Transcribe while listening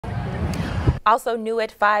Also new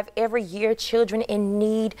at 5, every year children in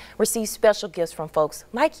need receive special gifts from folks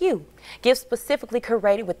like you. Gifts specifically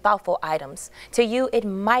curated with thoughtful items. To you, it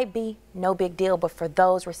might be no big deal, but for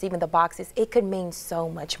those receiving the boxes, it could mean so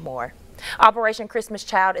much more. Operation Christmas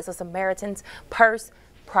Child is a Samaritan's Purse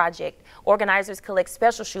project. Organizers collect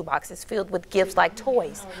special shoeboxes filled with gifts like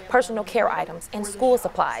toys, personal care items, and school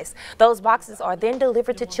supplies. Those boxes are then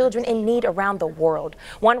delivered to children in need around the world.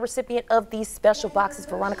 One recipient of these special boxes,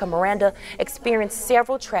 Veronica Miranda, experienced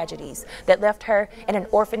several tragedies that left her in an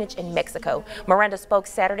orphanage in Mexico. Miranda spoke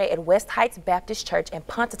Saturday at West Heights Baptist Church in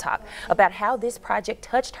Pontotoc about how this project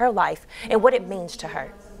touched her life and what it means to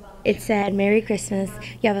her. It said, "Merry Christmas,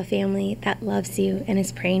 you have a family that loves you and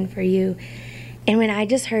is praying for you." And when I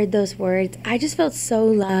just heard those words, I just felt so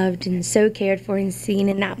loved and so cared for and seen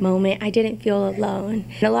in that moment. I didn't feel alone.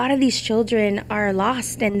 And a lot of these children are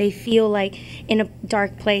lost and they feel like in a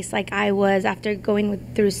dark place like I was after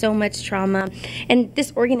going through so much trauma. And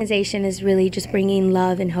this organization is really just bringing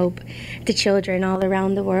love and hope to children all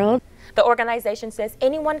around the world. The organization says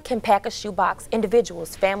anyone can pack a shoebox,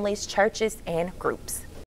 individuals, families, churches, and groups.